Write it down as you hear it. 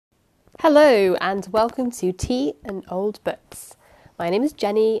Hello and welcome to Tea and Old Books. My name is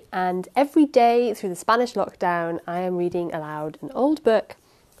Jenny and every day through the Spanish lockdown I am reading aloud an old book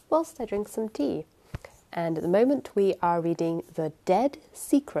whilst I drink some tea. And at the moment we are reading The Dead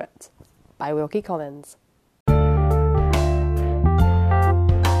Secret by Wilkie Collins.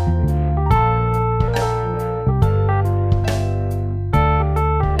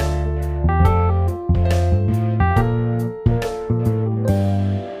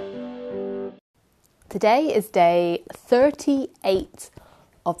 Today is day 38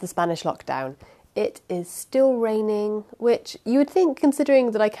 of the Spanish lockdown. It is still raining, which you would think,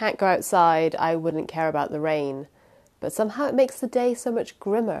 considering that I can't go outside, I wouldn't care about the rain. But somehow it makes the day so much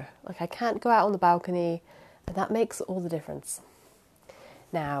grimmer. Like I can't go out on the balcony, and that makes all the difference.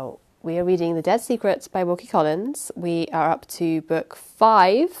 Now, we are reading The Dead Secret by Wilkie Collins. We are up to book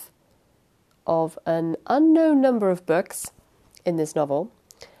 5 of an unknown number of books in this novel.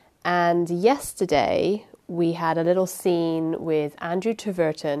 And yesterday we had a little scene with Andrew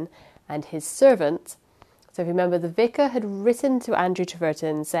Treverton and his servant. So if you remember, the vicar had written to Andrew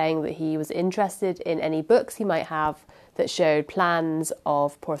Treverton saying that he was interested in any books he might have that showed plans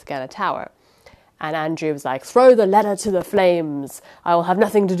of Porthgenna Tower. And Andrew was like, "Throw the letter to the flames. I will have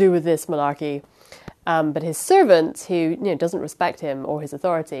nothing to do with this malarkey." But his servant, who doesn't respect him or his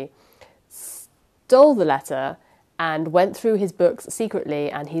authority, stole the letter and went through his books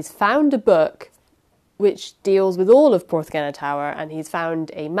secretly, and he's found a book which deals with all of Porthgenna Tower, and he's found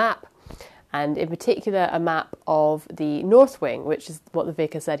a map, and in particular a map of the North Wing, which is what the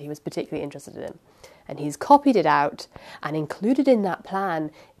vicar said he was particularly interested in. And he's copied it out, and included in that plan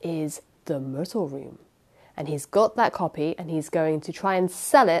is the Myrtle Room. And he's got that copy, and he's going to try and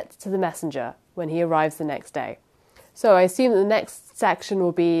sell it to the messenger when he arrives the next day. So I assume that the next section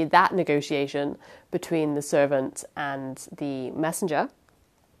will be that negotiation between the servant and the messenger.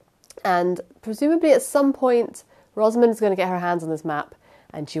 And presumably at some point, Rosamond is going to get her hands on this map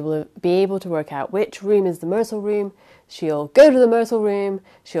and she will be able to work out which room is the Myrtle Room. She'll go to the Myrtle Room,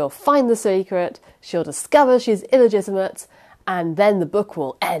 she'll find the secret, she'll discover she's illegitimate, and then the book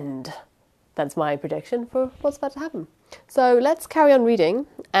will end. That's my prediction for what's about to happen. So let's carry on reading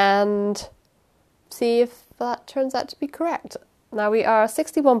and see if that turns out to be correct. Now we are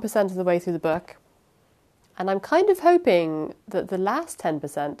 61% of the way through the book, and I'm kind of hoping that the last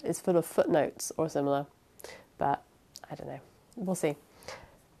 10% is full of footnotes or similar, but I don't know. We'll see.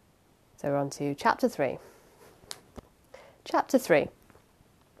 So we're on to chapter 3. Chapter 3.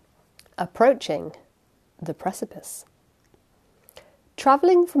 Approaching the Precipice.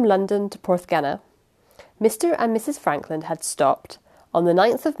 Travelling from London to Porthgenna, Mr. and Mrs. Frankland had stopped on the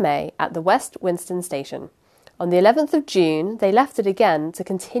 9th of May at the West Winston station. On the 11th of June, they left it again to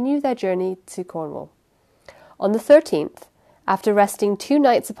continue their journey to Cornwall. On the 13th, after resting 2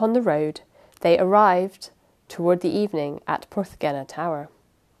 nights upon the road, they arrived toward the evening at Porthgenna Tower.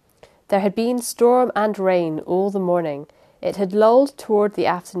 There had been storm and rain all the morning. It had lulled toward the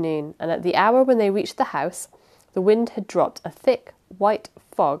afternoon, and at the hour when they reached the house, the wind had dropped a thick, white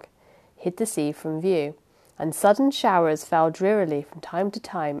fog, hid the sea from view, and sudden showers fell drearily from time to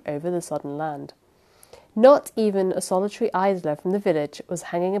time over the sodden land. Not even a solitary idler from the village was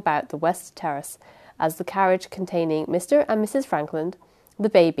hanging about the west terrace as the carriage containing Mr. and Mrs. Frankland, the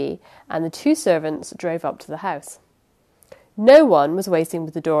baby, and the 2 servants drove up to the house. No one was waiting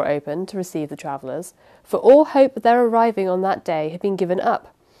with the door open to receive the travellers, for all hope of their arriving on that day had been given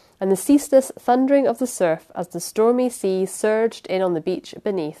up, and the ceaseless thundering of the surf as the stormy sea surged in on the beach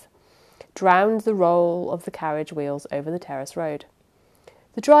beneath drowned the roll of the carriage wheels over the terrace road.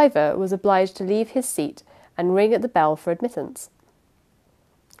 The driver was obliged to leave his seat and ring at the bell for admittance.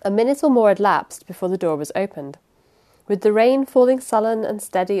 A minute or more had lapsed before the door was opened. With the rain falling sullen and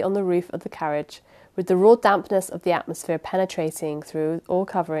steady on the roof of the carriage, with the raw dampness of the atmosphere penetrating through all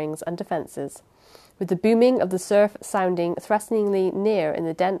coverings and defences, with the booming of the surf sounding threateningly near in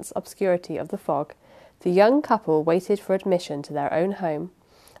the dense obscurity of the fog, the young couple waited for admission to their own home,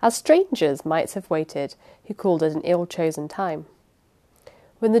 as strangers might have waited who called at an ill-chosen time.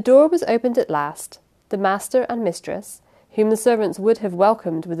 When the door was opened at last, the master and mistress, whom the servants would have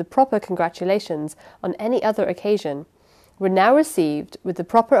welcomed with the proper congratulations on any other occasion, were now received with the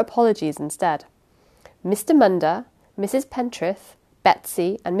proper apologies instead. Mr. Munda, Mrs. Pentrith,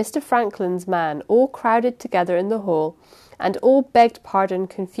 Betsy, and Mr. Frankland's man all crowded together in the hall, and all begged pardon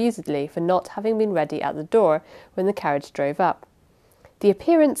confusedly for not having been ready at the door when the carriage drove up. The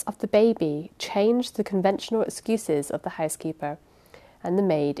appearance of the baby changed the conventional excuses of the housekeeper and the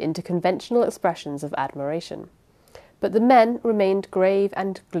maid into conventional expressions of admiration. But the men remained grave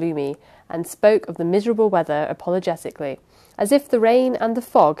and gloomy, and spoke of the miserable weather apologetically, as if the rain and the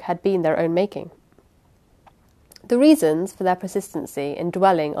fog had been their own making. The reasons for their persistency in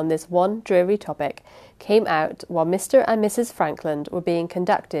dwelling on this one dreary topic came out while Mr. and Mrs. Frankland were being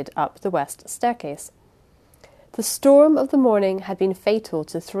conducted up the west staircase. The storm of the morning had been fatal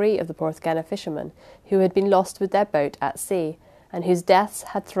to 3 of the Porthgenna fishermen who had been lost with their boat at sea, and whose deaths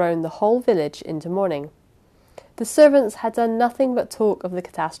had thrown the whole village into mourning. The servants had done nothing but talk of the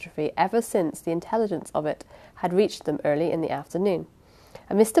catastrophe ever since the intelligence of it had reached them early in the afternoon,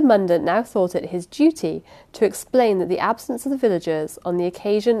 and Mr. Munder now thought it his duty to explain that the absence of the villagers on the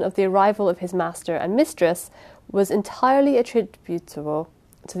occasion of the arrival of his master and mistress was entirely attributable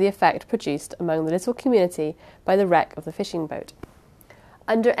to the effect produced among the little community by the wreck of the fishing boat.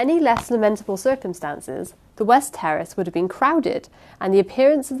 Under any less lamentable circumstances, the west terrace would have been crowded, and the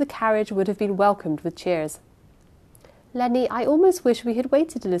appearance of the carriage would have been welcomed with cheers. "Lenny, I almost wish we had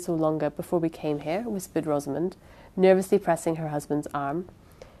waited a little longer before we came here," whispered Rosamond, nervously pressing her husband's arm.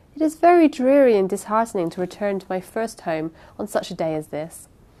 "It is very dreary and disheartening to return to my first home on such a day as this.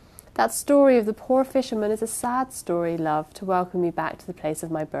 That story of the poor fisherman is a sad story, love, to welcome me back to the place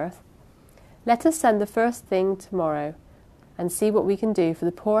of my birth. Let us send the first thing tomorrow, and see what we can do for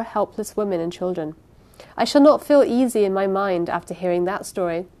the poor helpless women and children. I shall not feel easy in my mind after hearing that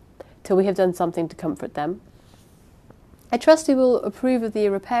story, till we have done something to comfort them." "I trust you will approve of the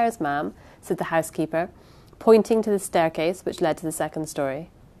repairs, ma'am," said the housekeeper, pointing to the staircase which led to the second story.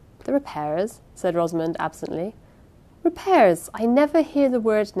 "The repairs?" said Rosamond absently. "Repairs! I never hear the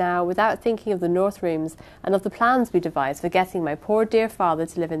word now without thinking of the north rooms and of the plans we devised for getting my poor dear father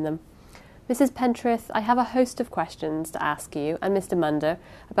to live in them. Mrs. Pentreath, I have a host of questions to ask you and Mr. Munder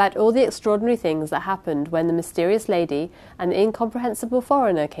about all the extraordinary things that happened when the mysterious lady and the incomprehensible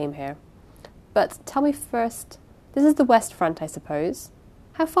foreigner came here. But tell me first, this is the west front, I suppose?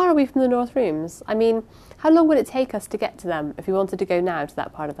 How far are we from the north rooms? I mean, how long would it take us to get to them if we wanted to go now to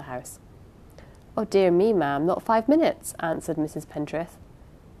that part of the house?" "Oh, dear me, ma'am, not 5 minutes," answered Mrs. Pentreath.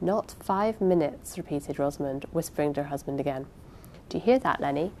 "Not 5 minutes," repeated Rosamond, whispering to her husband again. "Do you hear that,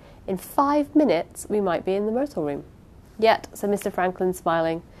 Lenny? In 5 minutes we might be in the myrtle room." "Yet," said Mr. Frankland,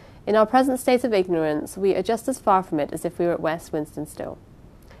 smiling, "in our present state of ignorance we are just as far from it as if we were at West Winstonstone."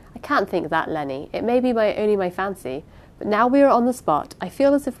 "I can't think that, Lenny. It may be only my fancy, but now we are on the spot I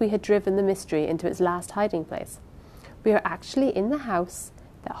feel as if we had driven the mystery into its last hiding place. We are actually in the house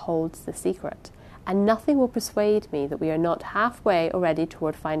that holds the secret, and nothing will persuade me that we are not halfway already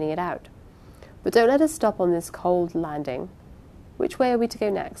toward finding it out. But don't let us stop on this cold landing. Which way are we to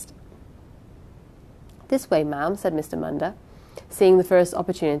go next?" "This way, ma'am," said Mr. Munder, seeing the first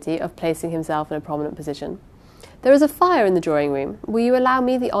opportunity of placing himself in a prominent position. "There is a fire in the drawing-room. Will you allow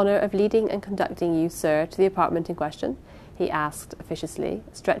me the honour of leading and conducting you, sir, to the apartment in question?" he asked officiously,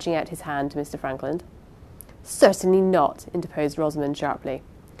 stretching out his hand to Mr. Frankland. "Certainly not," interposed Rosamond sharply.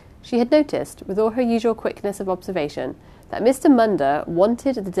 She had noticed, with all her usual quickness of observation, that Mr. Munder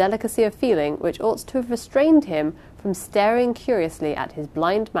wanted the delicacy of feeling which ought to have restrained him from staring curiously at his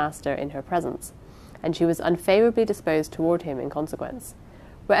blind master in her presence, and she was unfavourably disposed toward him in consequence.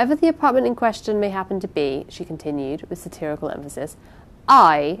 "Wherever the apartment in question may happen to be," she continued, with satirical emphasis,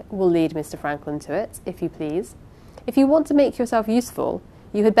 "I will lead Mr. Frankland to it, if you please. If you want to make yourself useful,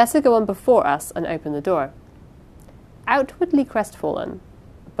 you had better go on before us and open the door." Outwardly crestfallen,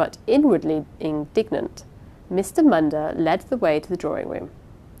 but inwardly indignant, Mr. Munder led the way to the drawing-room.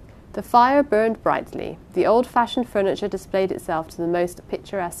 The fire burned brightly, the old-fashioned furniture displayed itself to the most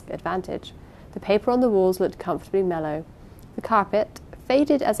picturesque advantage, the paper on the walls looked comfortably mellow, the carpet,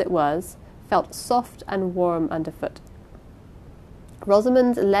 faded as it was, felt soft and warm underfoot.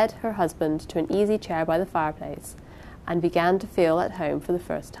 Rosamond led her husband to an easy chair by the fireplace, and began to feel at home for the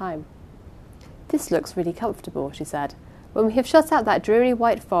first time. "This looks really comfortable," she said. "When we have shut out that dreary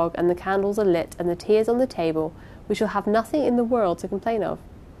white fog, and the candles are lit, and the tea is on the table, we shall have nothing in the world to complain of.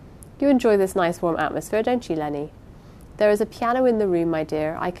 You enjoy this nice warm atmosphere, don't you, Lenny? There is a piano in the room, my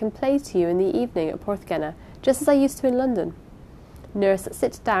dear. I can play to you in the evening at Porthgenna, just as I used to in London. Nurse,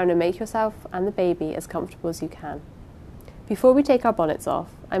 sit down and make yourself and the baby as comfortable as you can. Before we take our bonnets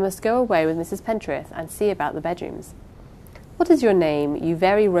off, I must go away with Mrs. Pentreath and see about the bedrooms. What is your name, you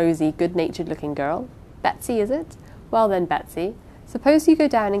very rosy, good-natured looking girl? Betsy, is it? Well then, Betsy, suppose you go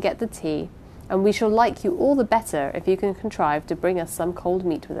down and get the tea, and we shall like you all the better if you can contrive to bring us some cold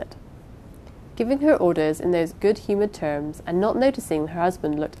meat with it." Giving her orders in those good-humoured terms, and not noticing her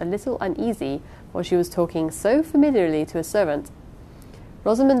husband looked a little uneasy while she was talking so familiarly to a servant,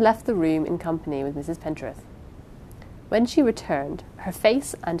 Rosamond left the room in company with Mrs. Pentreath. When she returned, her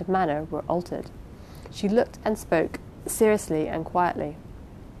face and manner were altered. She looked and spoke seriously and quietly.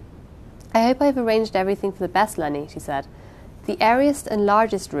 "I hope I have arranged everything for the best, Lenny," she said. "The airiest and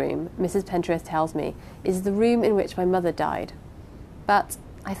largest room, Mrs. Pentreath tells me, is the room in which my mother died. But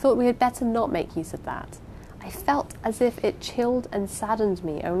I thought we had better not make use of that. I felt as if it chilled and saddened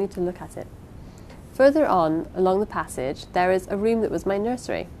me only to look at it. Further on, along the passage, there is a room that was my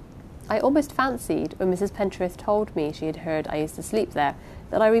nursery. I almost fancied, when Mrs. Pentreath told me she had heard I used to sleep there,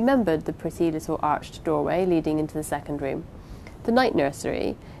 that I remembered the pretty little arched doorway leading into the second room. The night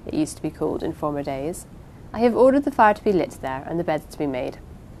nursery, it used to be called in former days. I have ordered the fire to be lit there and the beds to be made.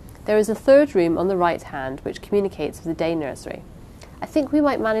 There is a third room on the right hand which communicates with the day nursery. I think we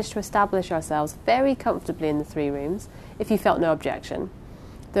might manage to establish ourselves very comfortably in the 3 rooms, if you felt no objection,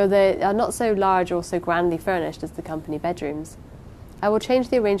 though they are not so large or so grandly furnished as the company bedrooms. I will change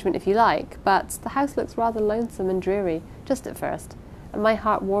the arrangement if you like, but the house looks rather lonesome and dreary, just at first, and my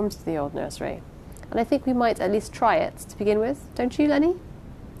heart warms to the old nursery, and I think we might at least try it, to begin with, don't you, Lenny?"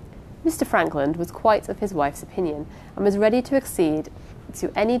 Mr. Frankland was quite of his wife's opinion, and was ready to accede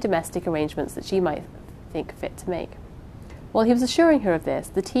to any domestic arrangements that she might think fit to make. While he was assuring her of this,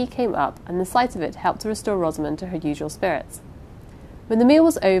 the tea came up, and the sight of it helped to restore Rosamond to her usual spirits. When the meal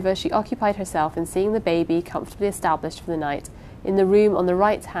was over, she occupied herself in seeing the baby comfortably established for the night in the room on the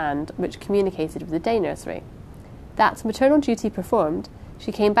right hand which communicated with the day nursery. That maternal duty performed,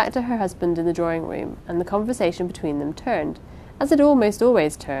 she came back to her husband in the drawing-room, and the conversation between them turned, as it almost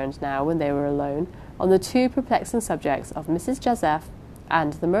always turned now when they were alone, on the 2 perplexing subjects of Mrs. Joseph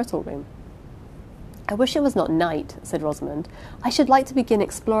and the Myrtle Room. "I wish it was not night," said Rosamond. "I should like to begin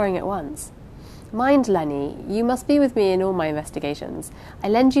exploring at once. Mind, Lenny, you must be with me in all my investigations. I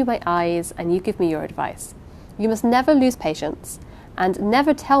lend you my eyes, and you give me your advice. You must never lose patience, and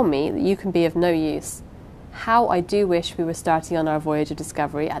never tell me that you can be of no use. How I do wish we were starting on our voyage of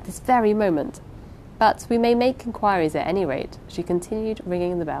discovery at this very moment! But we may make inquiries at any rate," she continued,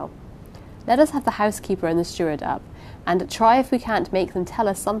 ringing the bell. "Let us have the housekeeper and the steward up, and try if we can't make them tell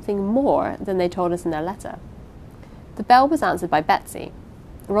us something more than they told us in their letter." The bell was answered by Betsy.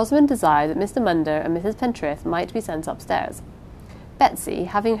 Rosamond desired that Mr. Munder and Mrs. Pentreath might be sent upstairs. Betsy,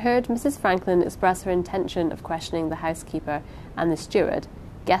 having heard Mrs. Frankland express her intention of questioning the housekeeper and the steward,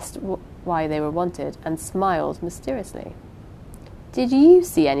 guessed why they were wanted, and smiled mysteriously. "Did you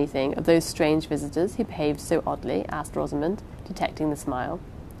see anything of those strange visitors who behaved so oddly?" asked Rosamond, detecting the smile.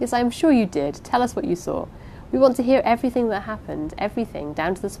 "Yes, I am sure you did. Tell us what you saw. We want to hear everything that happened, everything,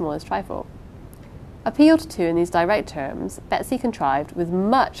 down to the smallest trifle." Appealed to in these direct terms, Betsy contrived, with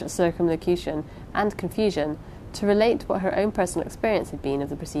much circumlocution and confusion, to relate what her own personal experience had been of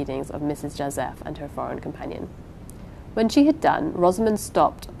the proceedings of Mrs. Joseph and her foreign companion. When she had done, Rosamond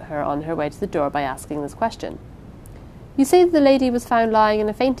stopped her on her way to the door by asking this question. "You say that the lady was found lying in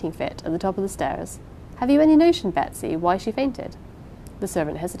a fainting fit at the top of the stairs. Have you any notion, Betsy, why she fainted?" The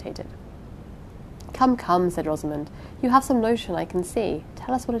servant hesitated. "Come, come," said Rosamond. "You have some notion, I can see.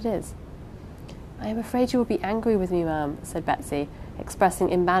 Tell us what it is." "I am afraid you will be angry with me, ma'am," said Betsy, expressing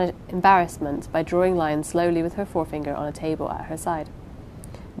embarrassment by drawing lines slowly with her forefinger on a table at her side.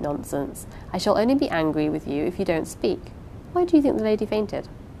 "Nonsense. I shall only be angry with you if you don't speak. Why do you think the lady fainted?"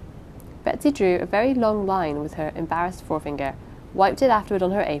 Betsy drew a very long line with her embarrassed forefinger, wiped it afterward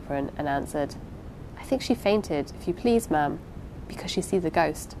on her apron, and answered, "I think she fainted, if you please, ma'am, because she sees the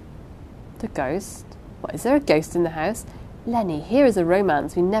ghost." "The ghost? What, is there a ghost in the house? Lenny, here is a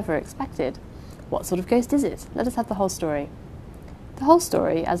romance we never expected. What sort of ghost is it? Let us have the whole story." The whole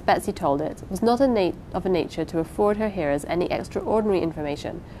story, as Betsy told it, was not of a nature to afford her hearers any extraordinary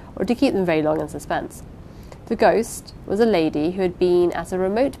information, or to keep them very long in suspense. The ghost was a lady who had been, at a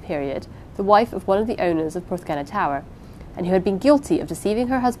remote period, the wife of one of the owners of Porthgenna Tower, and who had been guilty of deceiving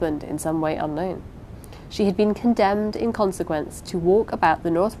her husband in some way unknown. She had been condemned, in consequence, to walk about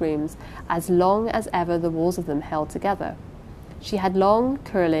the north rooms as long as ever the walls of them held together. She had long,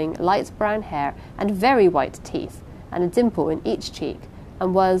 curling, light brown hair, and very white teeth, and a dimple in each cheek,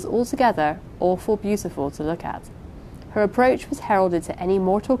 and was altogether awful beautiful to look at. Her approach was heralded to any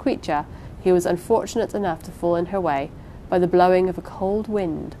mortal creature who was unfortunate enough to fall in her way by the blowing of a cold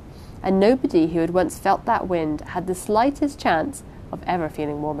wind, and nobody who had once felt that wind had the slightest chance of ever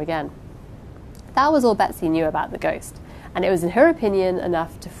feeling warm again. That was all Betsy knew about the ghost, and it was in her opinion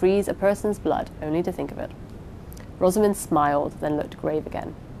enough to freeze a person's blood only to think of it. Rosamond smiled, then looked grave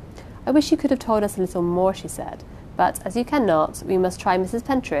again. "I wish you could have told us a little more," she said, "but as you cannot, we must try Mrs.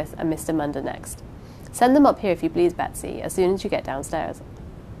 Pentreath and Mr. Munder next. Send them up here, if you please, Betsy, as soon as you get downstairs."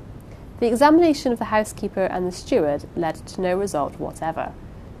 The examination of the housekeeper and the steward led to no result whatever.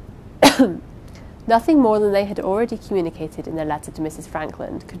 Nothing more than they had already communicated in their letter to Mrs.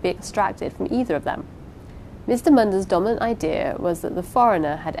 Frankland could be extracted from either of them. Mr. Munder's dominant idea was that the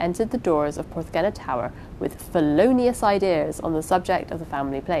foreigner had entered the doors of Porthgenna Tower with felonious ideas on the subject of the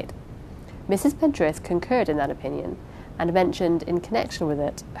family plate. Mrs. Pentreath concurred in that opinion, and mentioned in connection with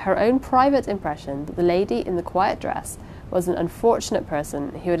it her own private impression that the lady in the quiet dress was an unfortunate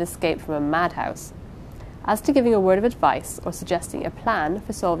person who had escaped from a madhouse. As to giving a word of advice or suggesting a plan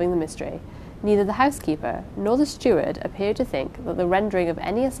for solving the mystery, neither the housekeeper nor the steward appeared to think that the rendering of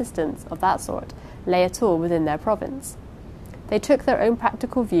any assistance of that sort lay at all within their province. They took their own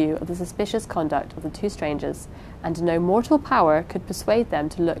practical view of the suspicious conduct of the two strangers, and no mortal power could persuade them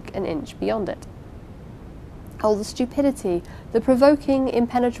to look an inch beyond it. Oh, the stupidity, the provoking,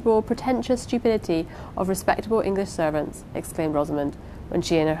 impenetrable, pretentious stupidity of respectable English servants, exclaimed Rosamond, when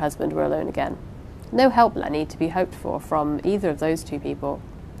she and her husband were alone again. No help, Lenny, to be hoped for from either of those two people.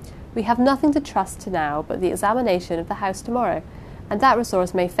 We have nothing to trust to now but the examination of the house tomorrow, and that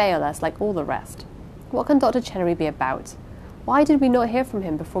resource may fail us like all the rest. What can Dr. Chenery be about? Why did we not hear from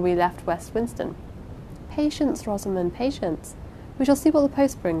him before we left West Winston? Patience, Rosamond, patience. We shall see what the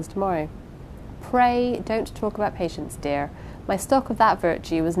post brings tomorrow. Pray don't talk about patience, dear. My stock of that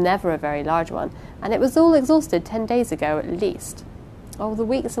virtue was never a very large one, and it was all exhausted 10 days ago at least. Oh, the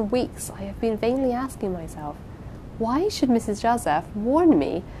weeks and weeks I have been vainly asking myself, why should Mrs. Joseph warn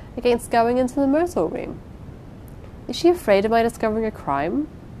me against going into the Myrtle room? Is she afraid of my discovering a crime,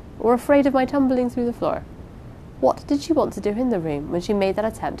 or afraid of my tumbling through the floor? What did she want to do in the room when she made that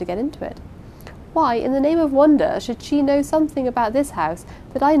attempt to get into it? Why, in the name of wonder, should she know something about this house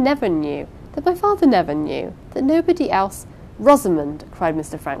that I never knew, that my father never knew, that nobody else— Rosamond, cried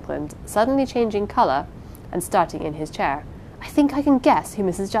Mr. Frankland, suddenly changing colour and starting in his chair. I think I can guess who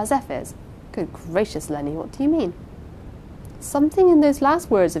Mrs. Joseph is. Good gracious, Lenny, what do you mean? Something in those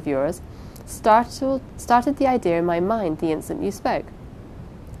last words of yours started the idea in my mind the instant you spoke.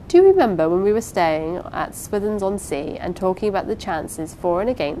 Do you remember when we were staying at Swithins-on-Sea and talking about the chances for and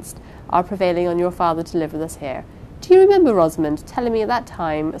against our prevailing on your father to live with us here? Do you remember, Rosamond, telling me at that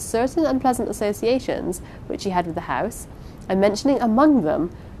time certain unpleasant associations which he had with the house, and mentioning among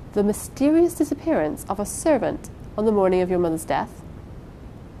them the mysterious disappearance of a servant on the morning of your mother's death?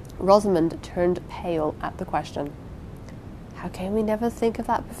 Rosamond turned pale at the question. How came we never think of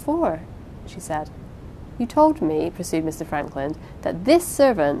that before? She said. You told me, pursued Mr. Frankland, that this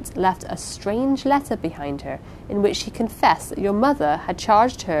servant left a strange letter behind her, in which she confessed that your mother had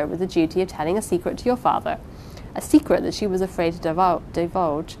charged her with the duty of telling a secret to your father, a secret that she was afraid to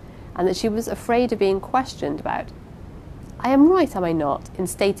divulge, and that she was afraid of being questioned about. I am right, am I not, in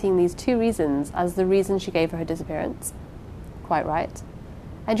stating these two reasons as the reason she gave for her disappearance? Quite right.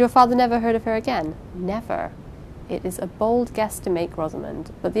 And your father never heard of her again? Never. It is a bold guess to make,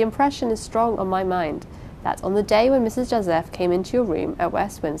 Rosamond, but the impression is strong on my mind that on the day when Mrs. Joseph came into your room at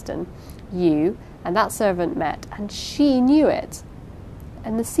West Winston, you and that servant met, and she knew it.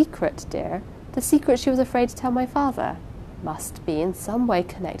 And the secret, dear, the secret she was afraid to tell my father, must be in some way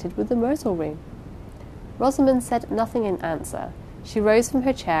connected with the Myrtle room. Rosamond said nothing in answer. She rose from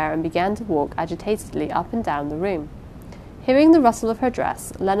her chair and began to walk agitatedly up and down the room. Hearing the rustle of her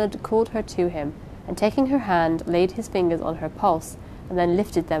dress, Leonard called her to him, and taking her hand, laid his fingers on her pulse, and then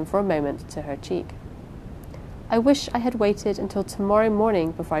lifted them for a moment to her cheek. I wish I had waited until tomorrow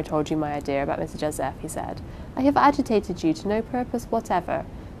morning before I told you my idea about Mrs. Joseph, he said. I have agitated you to no purpose whatever,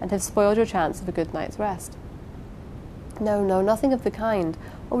 and have spoiled your chance of a good night's rest. No, nothing of the kind.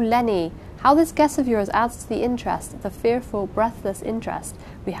 Oh, Lenny, how this guess of yours adds to the interest, the fearful, breathless interest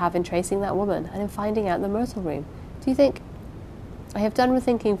we have in tracing that woman, and in finding out the Myrtle room. Do you think— I have done with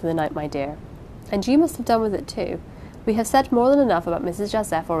thinking for the night, my dear, and you must have done with it too. We have said more than enough about Mrs.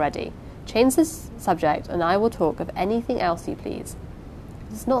 Joseph already. Change this subject, and I will talk of anything else you please.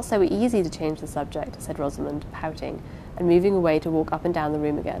 It is not so easy to change the subject, said Rosamond, pouting, and moving away to walk up and down the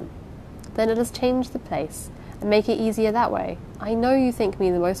room again. Then let us change the place, and make it easier that way. I know you think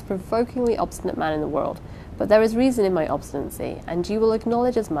me the most provokingly obstinate man in the world, but there is reason in my obstinacy, and you will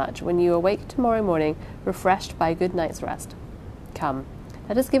acknowledge as much when you awake tomorrow morning refreshed by a good night's rest. Come,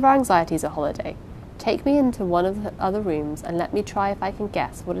 let us give our anxieties a holiday. Take me into one of the other rooms, and let me try if I can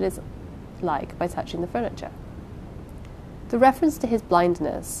guess what it is like by touching the furniture. The reference to his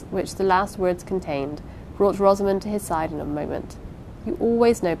blindness, which the last words contained, brought Rosamond to his side in a moment. You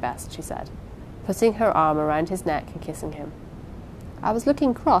always know best, she said, putting her arm around his neck and kissing him. I was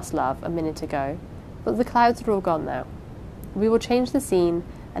looking cross, love, a minute ago, but the clouds are all gone now. We will change the scene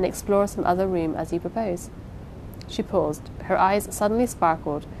and explore some other room as you propose. She paused. Her eyes suddenly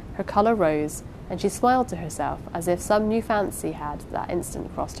sparkled, her colour rose, and she smiled to herself as if some new fancy had that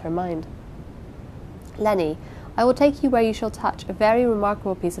instant crossed her mind. Lenny, I will take you where you shall touch a very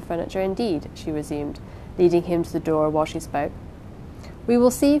remarkable piece of furniture indeed, she resumed, leading him to the door while she spoke. "We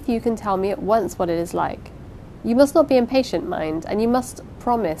will see if you can tell me at once what it is like. You must not be impatient, mind, and you must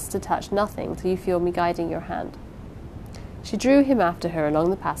promise to touch nothing till you feel me guiding your hand." She drew him after her along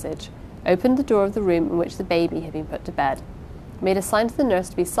the passage, opened the door of the room in which the baby had been put to bed, made a sign to the nurse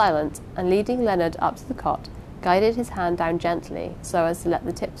to be silent, and leading Leonard up to the cot, guided his hand down gently so as to let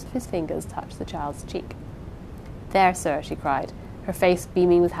the tips of his fingers touch the child's cheek. "There, sir," she cried, her face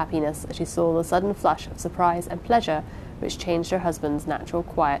beaming with happiness as she saw the sudden flush of surprise and pleasure which changed her husband's natural,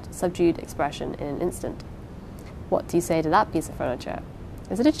 quiet, subdued expression in an instant. "What do you say to that piece of furniture?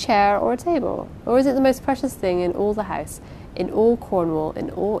 Is it a chair or a table? Or is it the most precious thing in all the house, in all Cornwall, in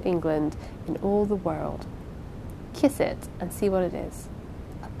all England, in all the world? Kiss it and see what it is.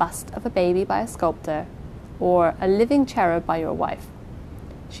 A bust of a baby by a sculptor, or a living cherub by your wife?"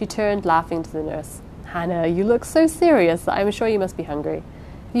 She turned laughing to the nurse. "Hannah, you look so serious that I am sure you must be hungry.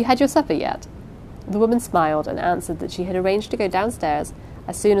 Have you had your supper yet?" The woman smiled and answered that she had arranged to go downstairs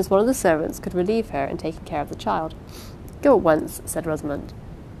as soon as one of the servants could relieve her in taking care of the child. "Go at once," said Rosamond.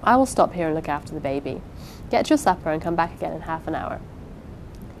 "I will stop here and look after the baby. Get your supper and come back again in half an hour."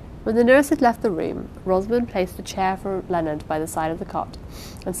 When the nurse had left the room, Rosamond placed a chair for Leonard by the side of the cot,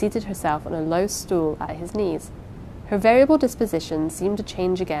 and seated herself on a low stool at his knees. Her variable disposition seemed to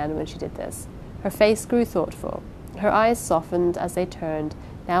change again when she did this. Her face grew thoughtful. Her eyes softened as they turned,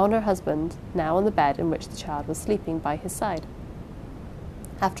 now on her husband, now on the bed in which the child was sleeping by his side.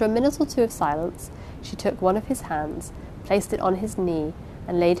 After a minute or two of silence, she took one of his hands, placed it on his knee,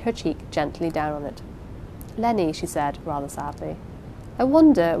 and laid her cheek gently down on it. "Lenny," she said, rather sadly, "I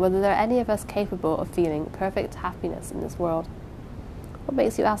wonder whether there are any of us capable of feeling perfect happiness in this world." "What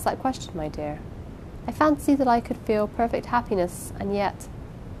makes you ask that question, my dear?" "I fancy that I could feel perfect happiness, and yet—"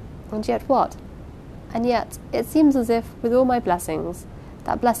 "And yet what?" "And yet it seems as if, with all my blessings,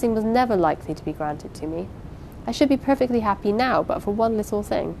 that blessing was never likely to be granted to me. I should be perfectly happy now, but for one little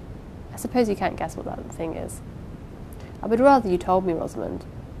thing. I suppose you can't guess what that thing is." "I would rather you told me, Rosamond."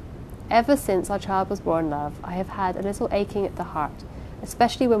 "Ever since our child was born, love, I have had a little aching at the heart,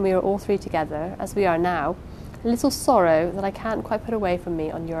 especially when we are all three together, as we are now, a little sorrow that I can't quite put away from me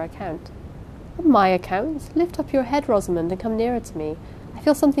on your account." "On my account? Lift up your head, Rosamond, and come nearer to me. I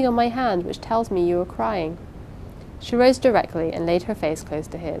feel something on my hand which tells me you are crying." She rose directly and laid her face close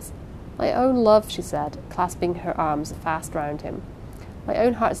to his. "My own love," she said, clasping her arms fast round him. "My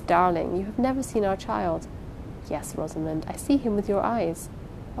own heart's darling, you have never seen our child." "Yes, Rosamond, I see him with your eyes."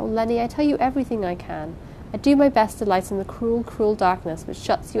 "Oh, Lenny, I tell you everything I can. I do my best to lighten the cruel, cruel darkness which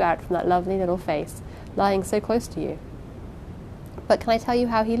shuts you out from that lovely little face, lying so close to you. But can I tell you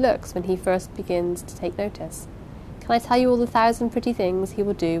how he looks when he first begins to take notice? Can I tell you all the 1,000 pretty things he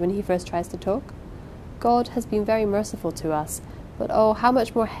will do when he first tries to talk? God has been very merciful to us, but oh, how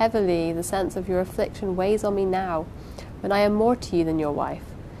much more heavily the sense of your affliction weighs on me now, when I am more to you than your wife,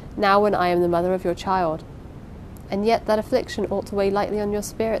 now when I am the mother of your child. And yet that affliction ought to weigh lightly on your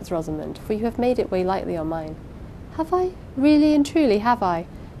spirits, Rosamond, for you have made it weigh lightly on mine." "Have I? Really and truly have I?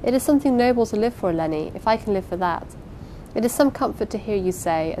 It is something noble to live for, Lenny, if I can live for that. It is some comfort to hear you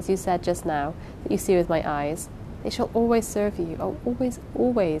say, as you said just now, that you see with my eyes. They shall always serve you, oh, always,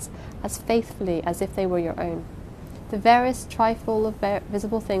 always, as faithfully as if they were your own. The veriest trifle of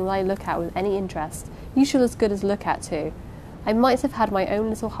visible thing that I look at with any interest, you shall as good as look at too. I might have had my own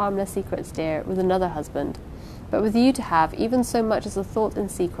little harmless secrets, dear, with another husband, but with you to have even so much as a thought in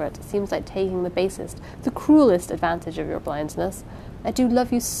secret seems like taking the basest, the cruelest advantage of your blindness. I do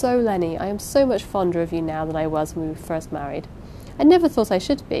love you so, Lenny. I am so much fonder of you now than I was when we first married. I never thought I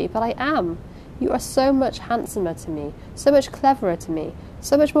should be, but I am. You are so much handsomer to me, so much cleverer to me,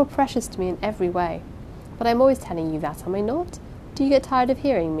 so much more precious to me in every way. But I'm always telling you that, am I not? Do you get tired of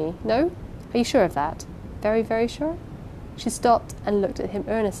hearing me? No? Are you sure of that? Very, very sure?" She stopped and looked at him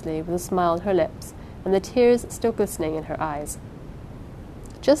earnestly with a smile on her lips, and the tears still glistening in her eyes.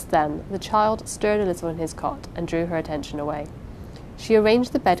 Just then the child stirred a little in his cot and drew her attention away. She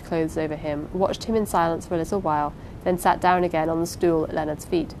arranged the bedclothes over him, watched him in silence for a little while, then sat down again on the stool at Leonard's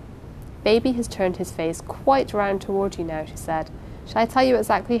feet. "Baby has turned his face quite round toward you now," she said. "Shall I tell you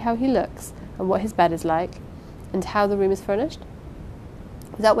exactly how he looks, and what his bed is like, and how the room is furnished?"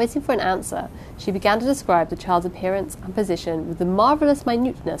 Without waiting for an answer, she began to describe the child's appearance and position with the marvellous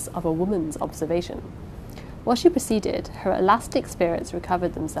minuteness of a woman's observation. While she proceeded, her elastic spirits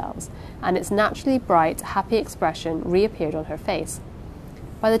recovered themselves, and its naturally bright, happy expression reappeared on her face.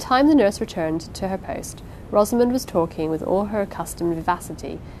 By the time the nurse returned to her post, Rosamond was talking with all her accustomed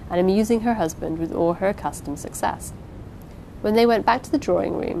vivacity, and amusing her husband with all her accustomed success. When they went back to the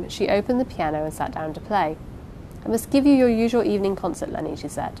drawing-room, she opened the piano and sat down to play. I must give you your usual evening concert, Lenny, she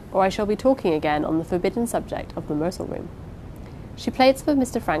said, or I shall be talking again on the forbidden subject of the Myrtle Room. She played some of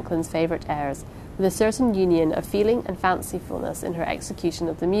Mr. Franklin's favourite airs, with a certain union of feeling and fancifulness in her execution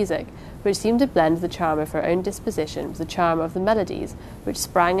of the music, which seemed to blend the charm of her own disposition with the charm of the melodies which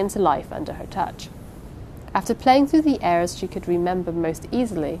sprang into life under her touch. After playing through the airs she could remember most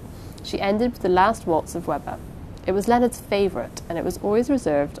easily, she ended with the last waltz of Weber. It was Leonard's favourite, and it was always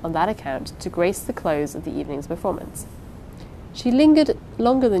reserved on that account to grace the close of the evening's performance. She lingered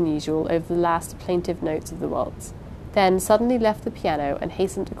longer than usual over the last plaintive notes of the waltz, then suddenly left the piano and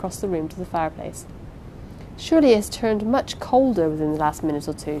hastened across the room to the fireplace. Surely it has turned much colder within the last minute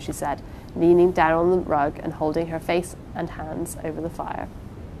or two, she said, leaning down on the rug and holding her face and hands over the fire.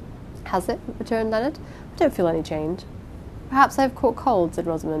 Has it? Returned Leonard. I don't feel any change. Perhaps I have caught cold, said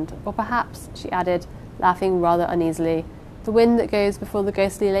Rosamond, or perhaps, she added, laughing rather uneasily, the wind that goes before the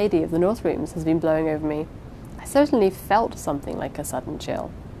ghostly lady of the North Rooms has been blowing over me. I certainly felt something like a sudden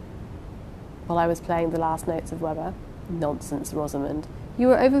chill. While I was playing the last notes of Weber. Nonsense, Rosamond. You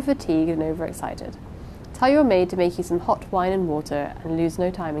were over-fatigued and over-excited. Tell your maid to make you some hot wine and water, and lose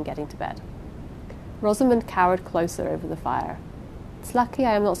no time in getting to bed. Rosamond cowered closer over the fire. It's lucky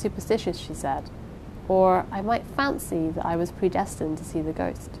I am not superstitious, she said, or I might fancy that I was predestined to see the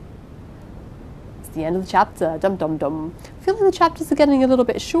ghost. It's the end of the chapter, dum-dum-dum. I feel like the chapters are getting a little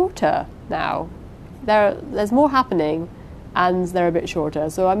bit shorter now. There's more happening, and they're a bit shorter,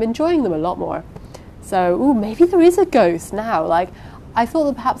 so I'm enjoying them a lot more. So, maybe there is a ghost now. Like, I thought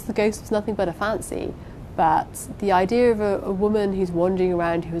that perhaps the ghost was nothing but a fancy, but the idea of a woman who's wandering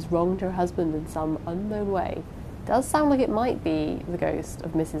around who has wronged her husband in some unknown way does sound like it might be the ghost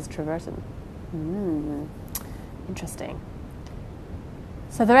of Mrs. Treverton. Interesting.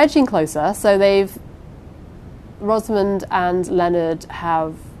 So they're edging closer, so Rosamond and Leonard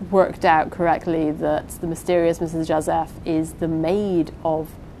have worked out correctly that the mysterious Mrs. Joseph is the maid of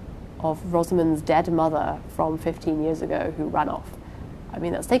Rosamond's dead mother from 15 years ago who ran off. I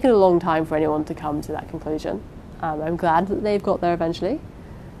mean, that's taken a long time for anyone to come to that conclusion. I'm glad that they've got there eventually.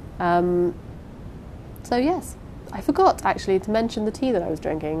 So yes, I forgot actually to mention the tea that I was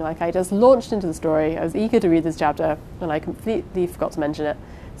drinking. Like, I just launched into the story. I was eager to read this chapter and I completely forgot to mention it.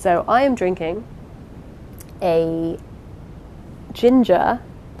 So I am drinking a ginger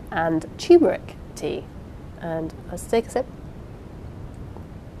and turmeric tea. And let's take a sip.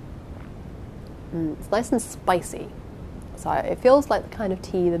 It's nice and spicy. So it feels like the kind of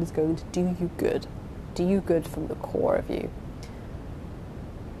tea that is going to do you good. Do you good from the core of you.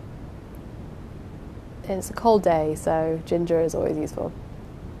 It's a cold day, so ginger is always useful.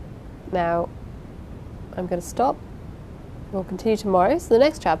 Now, I'm going to stop. We'll continue tomorrow. So the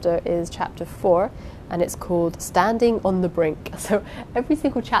next chapter is chapter 4, and it's called Standing on the Brink. So every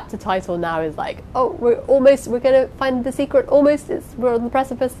single chapter title now is like, oh, we're going to find the secret, we're on the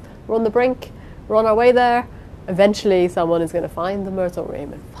precipice, we're on the brink, we're on our way there. Eventually someone is going to find the Myrtle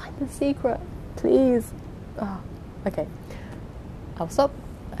Room and find the secret. Please. Okay. I'll stop.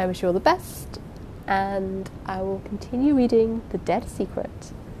 I wish you all the best, and I will continue reading The Dead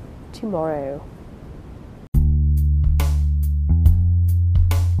Secret tomorrow.